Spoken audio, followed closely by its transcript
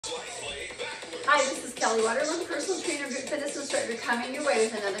Hi, this is Kelly Waterland, personal trainer, group fitness instructor, coming your way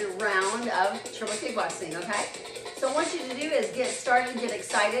with another round of triple kickboxing, okay? So what I want you to do is get started, get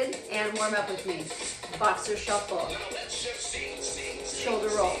excited, and warm up with me. Boxer shuffle,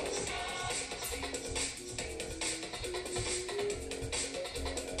 shoulder roll.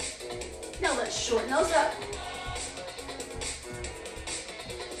 Now let's shorten those up.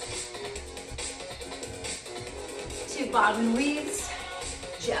 Two bobbin weaves,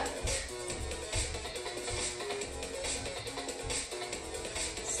 jab.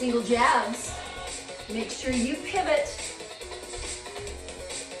 Single jabs. Make sure you pivot.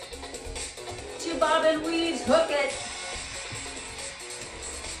 Two bobbin weaves, hook it.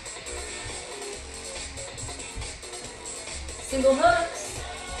 Single hooks.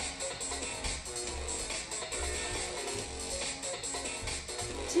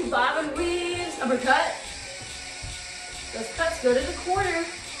 Two bobbin weaves, uppercut. Those cuts go to the corner.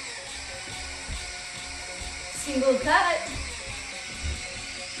 Single cut.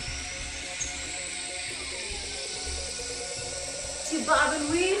 Two bobbin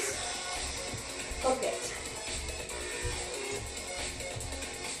weaves, hook it.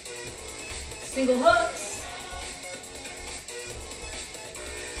 Single hooks.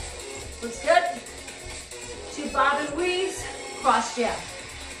 Looks good. Two bobbin weaves, cross jab.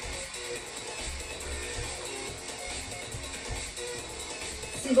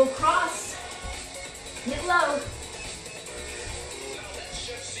 Single cross, hit low.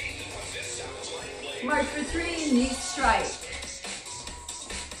 March for three, knee strike.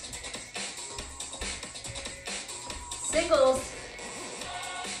 Singles,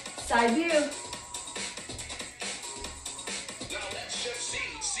 side view.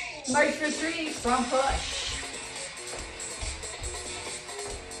 March for three, front push.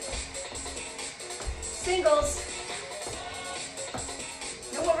 Singles.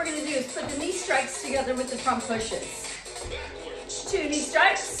 Now what we're going to do is put the knee strikes together with the front pushes. Two knee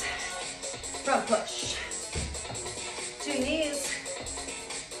strikes, front push. Two knees,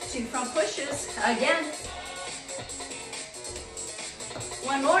 two front pushes. Again.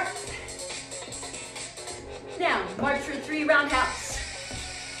 One more. Now, march for three, roundhouse.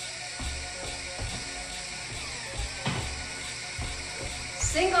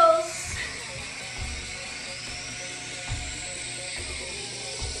 Singles.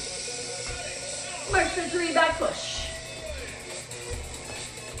 March for three, back push.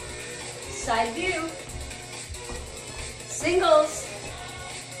 Side view. Singles.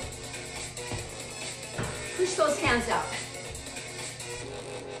 Push those hands out.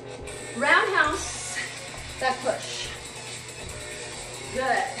 Roundhouse, back push.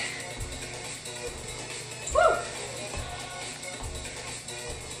 Good. Woo.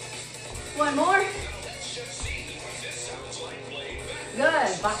 One more.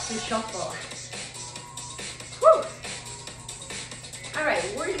 Good, boxer shuffle. Woo. All right,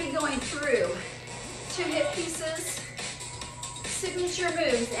 we're gonna be going through two hip pieces, signature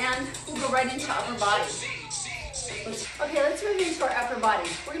moves, and we'll go right into upper body. Okay, let's move into our upper body.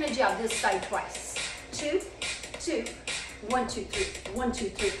 We're gonna jab this side twice. Two, two, 1, 2, 3, 1, 2,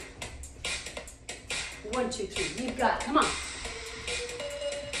 3. 1, 2, 3, you've got it, come on.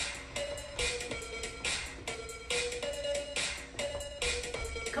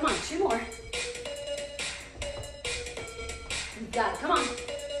 Come on, two more. You've got it, come on.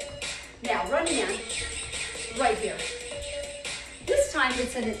 Now, running in, right here. This time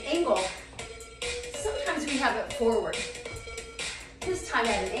it's at an angle. Sometimes we have it forward. This time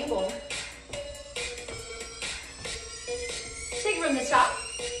at an angle. Take it from the top,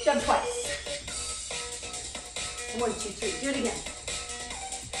 jump twice. 1, 2, 3, do it again.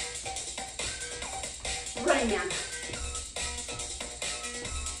 Running man.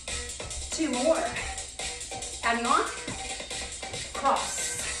 Two more. Adding on,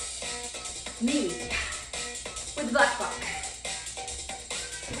 cross, knee, with the black block.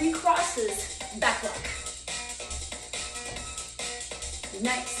 Three crosses, back block.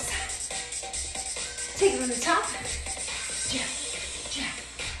 Nice. Take it from the top. Jab, jab.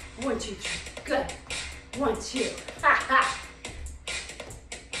 1, 2, 3. Good. 1, 2. Ha ha.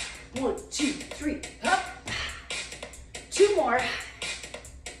 1, 2, 3. Up. Two more.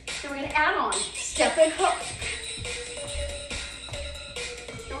 Then we're going to add on step and hook.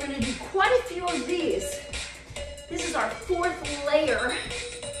 And we're going to do quite a few of these. This is our fourth layer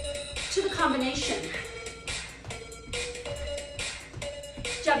to the combination.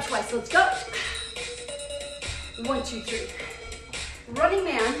 Jab twice, let's go. 1, 2, 3. Running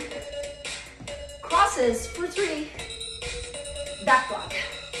man, crosses for 3, back block.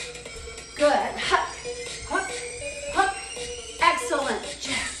 Good, huck, huck, huck. Excellent,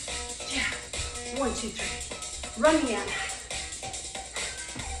 jab, jab, 1, 2, 3. Running in.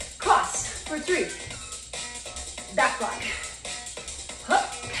 Cross for 3. Back block. Hook.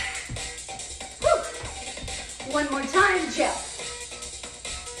 Woo. One more time, jab.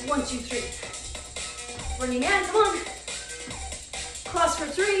 1, 2, 3. Running in, come on. Cross for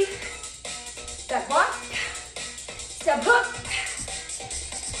 3. Back block. Step hook.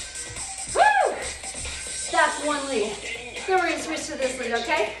 Woo! That's one lead. Then we're gonna switch to this lead,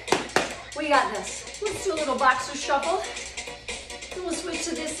 okay? We got this. Let's do a little boxer shuffle. Then we'll switch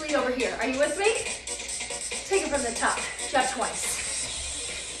to this lead over here. Are you with me? Take it from the top. Jab twice.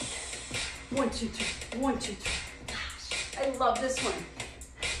 1, 2, 3. 1, 2, 3. Gosh, I love this one.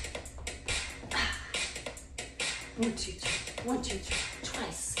 1, 2, 3. 1, 2, 3.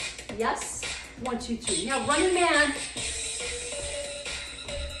 Twice. Yes. 1, 2, 3. Now running man.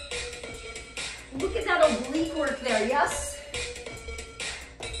 Look at that oblique work there. Yes.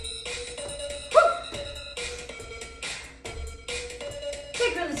 Woo.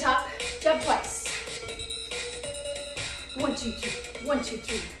 Take from the top. Jab twice. 1, 2, 3. 1, 2,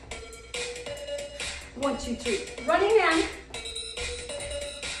 3. 1, 2, 3. Running man.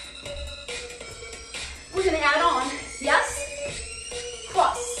 We're gonna add on. Yes.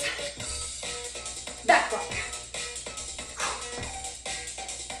 Cross. Back block.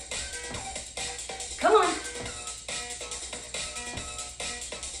 Come on.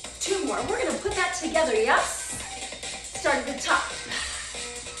 2 more. We're gonna put that together, yes? Start at the top.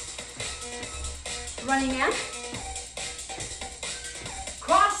 Running man.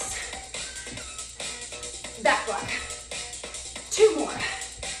 Cross. Back block. 2 more.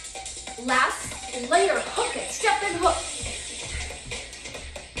 Last layer, hook it. Step and hook.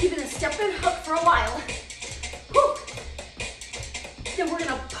 Keeping a step and hook for a while. Woo. Then we're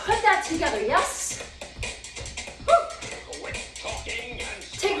gonna put that together, yes? Woo.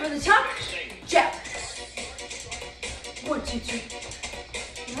 Take it from the top. Jab. 1, 2, 3.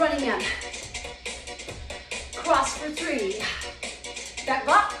 Running in. Cross for 3. Back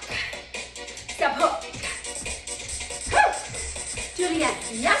block. Step hook. Woo. Do it again.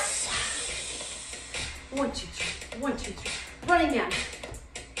 Yes. 1, 2, 3. 1, 2, 3. Running in.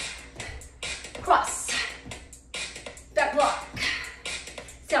 Cross. Back block.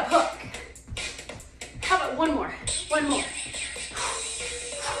 Step hook. How about one more? One more.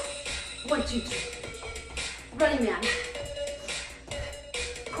 1, 2, 3. Running man.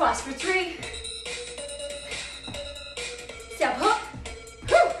 Cross for 3. Step hook.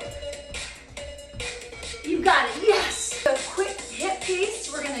 Woo. You got it. Yes. A quick hip piece.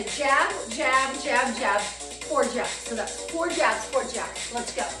 We're gonna jab, jab, jab, jab. 4 jabs. So that's 4 jabs, 4 jabs.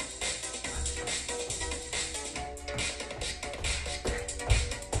 Let's go.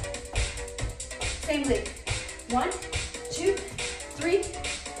 Same lead. 1, 2, 3,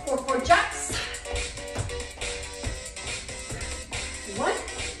 4, 4 jacks. 1,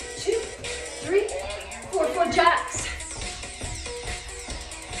 2, 3, 4, 4 jacks.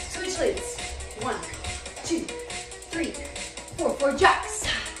 Switch leads. 1, 2, 3, 4, 4 jacks.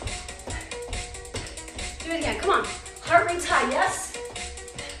 Do it again. Come on. Heart rate's high. Yes.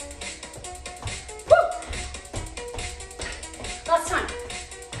 Woo. Last time.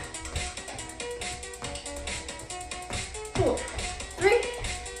 4, 3,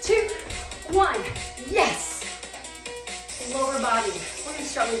 2, 1. Yes. Lower body. We're going to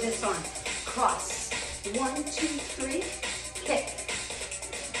start with this arm. Cross. 1, 2, 3. Kick.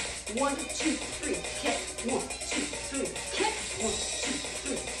 1, 2, 3. Kick. 1, 2, 3. Kick. 1, 2,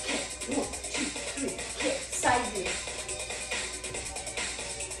 3. Kick. 1, 2, 3. Kick. Side view.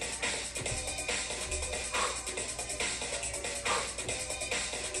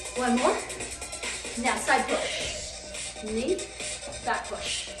 One more. Now side push. Knee, back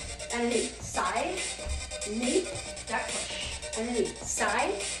push. And a knee. Side, knee, back push. And a knee.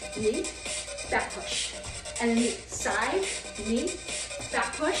 Side, knee, back push. And a knee. Side, knee,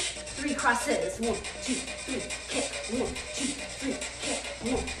 back push. 3 crosses. 1, 2, 3, kick. 1, 2, 3, kick.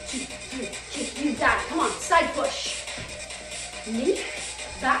 1, 2, 3, kick. You got it. Come on. Side push. Knee,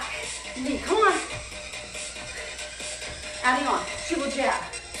 back, knee. Come on. Adding on. Triple jab.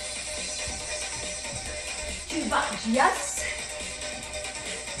 2 buttons. Yes.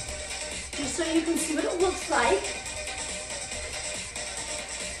 Just so you can see what it looks like.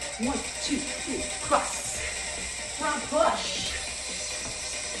 1, 2, 3. Cross. Front push.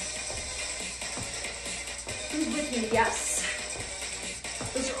 Who's with me? Yes.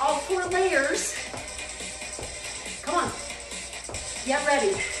 Those are all 4 layers. Come on. Get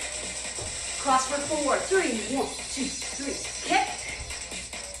ready. Cross for 4, 3. 1, 2, 3. Kick.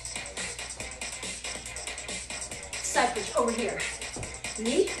 Side push over here.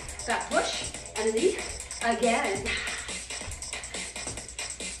 Knee, back push, and a knee, again.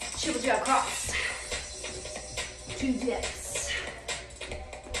 Triple jab cross. 2 dips.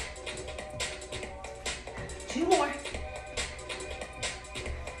 2 more.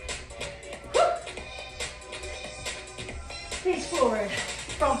 Woo. Face forward,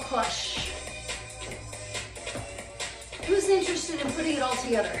 front push. Who's interested in putting it all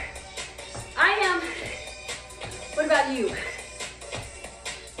together? I am. What about you?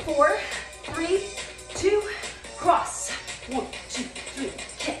 4, 3, 2, cross. 1, 2, 3,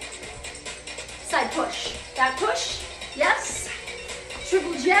 kick. Side push, back push, yes.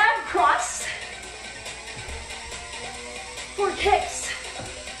 Triple jab, cross. 4 kicks.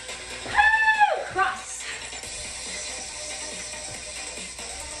 Woo! Cross.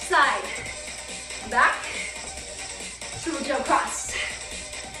 Side, back. Triple jab, cross.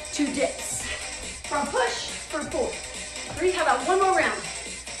 2 dips. Front push for 4, 3. How about one more round?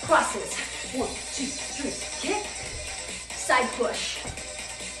 Crosses. 1, 2, 3, kick. Side push,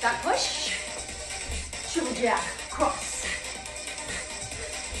 back push. Triple jab, cross.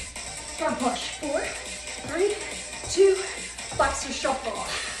 Front push, 4, 3, 2, boxer shuffle.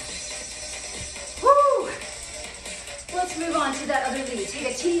 Woo! Let's move on to that other knee. Take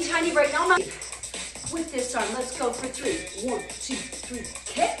a teeny tiny break. Now with this arm, let's go for 3. 1, 2, 3,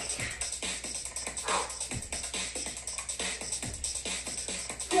 kick.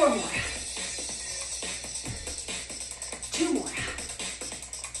 4 more. 2 more.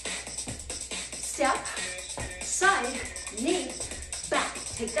 Step, side, knee, back.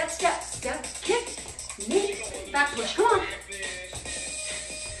 Take that step, step, kick, knee, back push. Come on.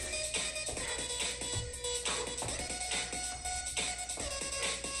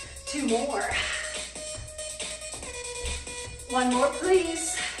 Two more. One more,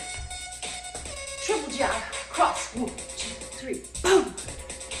 please. Triple jab, cross. 1, 2, 3, boom.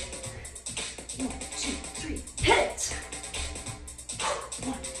 1, 2, 3, hit it.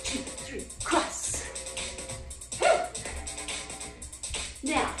 1, 2, 3, cross.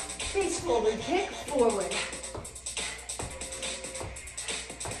 Now, face forward, kick forward.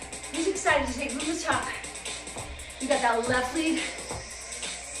 Who's excited to take from the top? You got that left leg.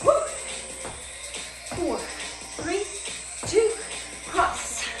 Woo. 4, 3, 2,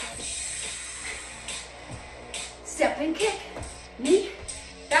 cross. Step and kick, knee,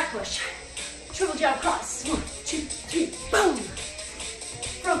 back push. Triple jab cross. 1, 2, 3, boom.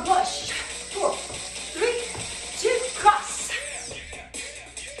 Front push. 4, 3, 2, cross.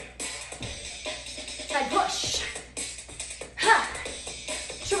 Side push. Ha.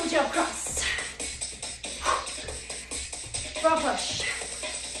 Triple jab cross. Front push.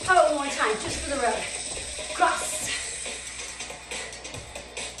 How about one more time, just for the road. Cross.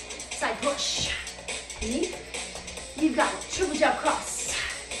 Side push. Knee. You got it. Triple jab cross.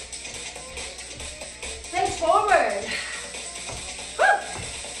 Face forward. Woo.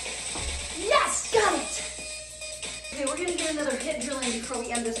 Yes, got it. Okay, we're gonna get another hip drill in before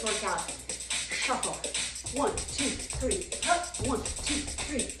we end this workout. Shuffle. 1, 2, 3, up. 1, 2,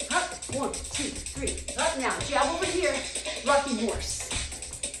 3, up. 1, 2, 3, up. Now, jab over here. Rocking horse.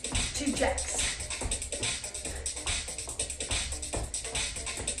 2 jacks.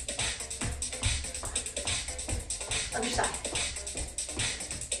 Other side.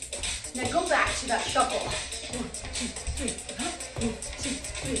 Now go back to that shuffle. 1, 2, 3, up. 1, 2,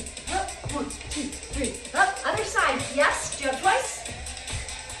 3, up. 1, 2, 3, up. Other side. Yes, jab twice.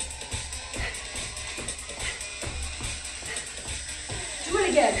 Do it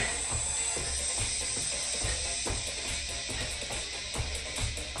again.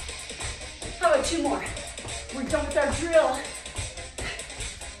 How about 2 more? We're done with our drill.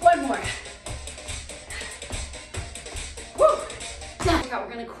 1 more. Woo! Done. We're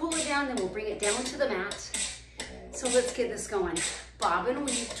gonna cool it down, then we'll bring it down to the mat. So let's get this going. Bob and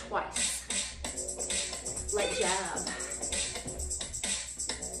weave twice. Light jab.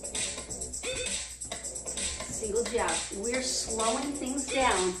 Single jab. We're slowing things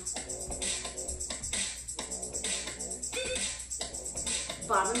down.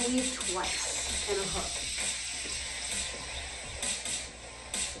 Bob and weave twice. And a hook.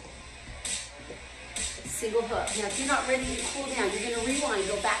 Single hook. Now, if you're not ready to cool down, you're going to rewind,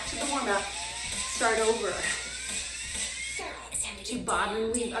 go back to the warm-up, start over. To bob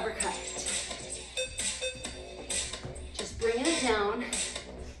and weave uppercut. Just bringing it down.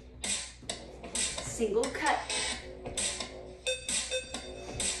 Single cut.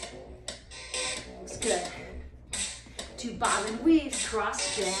 Looks good. To bob and weave,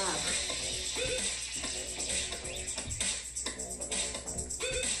 cross jab.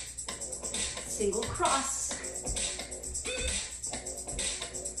 Single cross.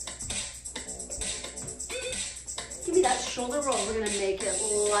 that shoulder roll. We're gonna make it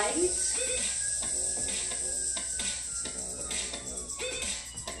light.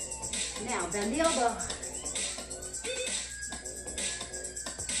 Now bend the elbow.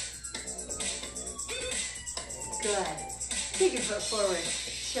 Good. Take your foot forward,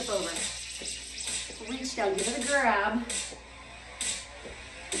 tip over. Reach down, give it a grab.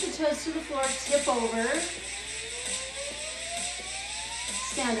 Put the toes to the floor, tip over.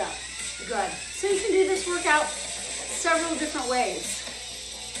 Stand up. Good. So you can do this workout several different ways.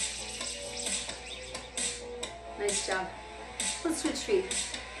 Nice job. Let's switch feet.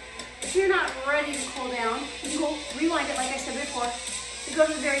 If you're not ready to cool down, you can go rewind it like I said before. You go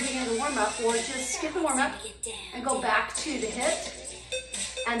to the very beginning of the warm-up, or just skip the warm-up and go back to the hip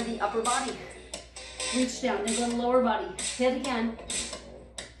and the upper body. Reach down, then go to the lower body. Hit again.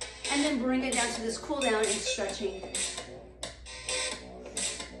 And then bring it down to this cool down and stretching.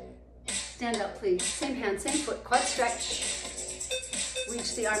 Stand up, please. Same hand, same foot, quad stretch.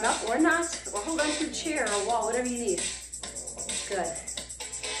 Reach the arm up or not, or hold on to a chair or a wall, whatever you need. Good.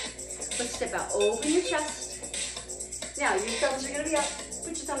 Let's step out. Open your chest. Now, your thumbs are going to be up.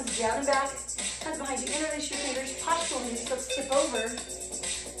 Put your thumbs down and back. Hands behind you. Interlace your fingers. Postural knees. Let's tip over.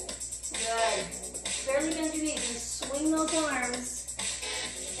 Good. Barely bend your knees and swing those arms.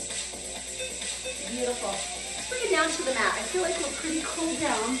 Beautiful. Let's bring it down to the mat. I feel like we're pretty cooled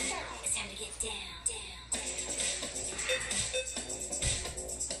down. It's time to get down.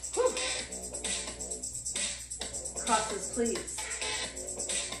 Whew. Crosses, please.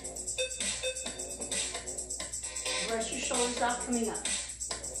 Brush your shoulders off coming up.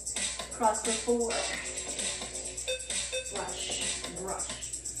 Cross for 4. Brush, brush.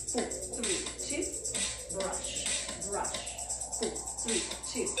 4, 3, 2. Brush, brush. 4, 3,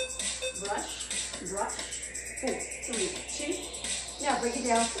 2. Brush, brush. 4, 3, 2. Now break it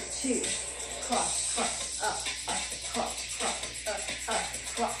down for 2. Cross, cross, up, up, cross, cross, up, up,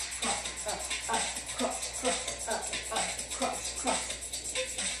 cross, cross, up, up, cross, cross, up, cross, cross.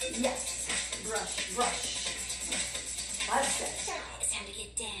 Yes. Brush, brush. 5 steps. It's time to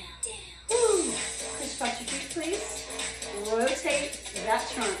get down. Woo. Crisscross your feet, please. Rotate that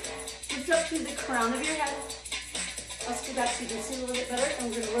trunk. Lift up through the crown of your head. Let's go back so you can see a little bit better. And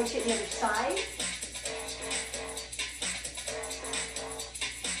we're going to rotate the other side.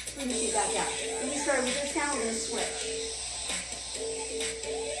 Bring your feet back out. When we start with this down, we're going to switch.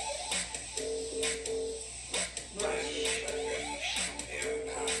 Brush.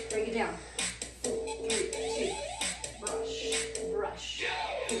 Break it down. 4, 3, 2. Brush.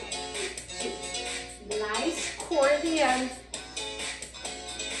 4, 3, 2. Nice core at the end.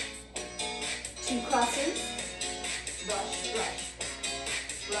 2 crosses. Brush, brush.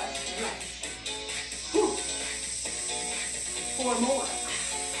 Brush, brush. Whew. 4 more.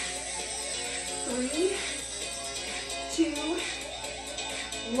 3, 2,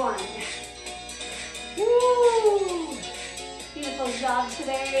 1. Woo! Beautiful job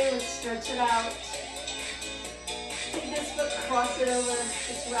today. Let's stretch it out. Take this foot, cross it over.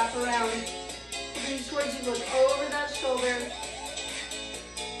 Just wrap around. Reach towards you, look over that shoulder.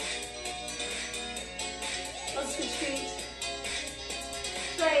 Let's switch feet.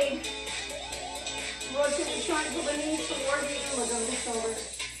 Trade. Rotate the trunk, pull the knees toward you, look over the shoulder.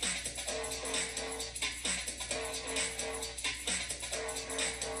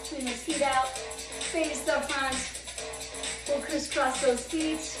 Swing those feet out, face the front. We'll crisscross those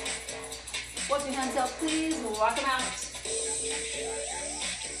feet. Walk your hands out, please. We'll walk them out.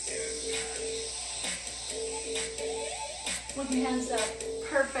 Walk your hands up.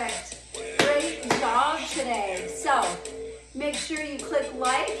 Perfect. Great job today. So, make sure you click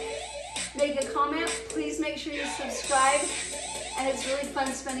like, make a comment. Please make sure you subscribe. And it's really fun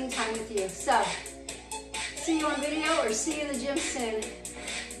spending time with you. So, see you on video or see you in the gym soon.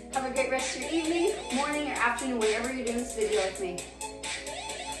 Have a great rest of your evening, morning, or afternoon, whenever you're doing this video with me.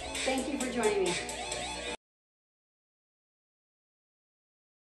 Thank you for joining me.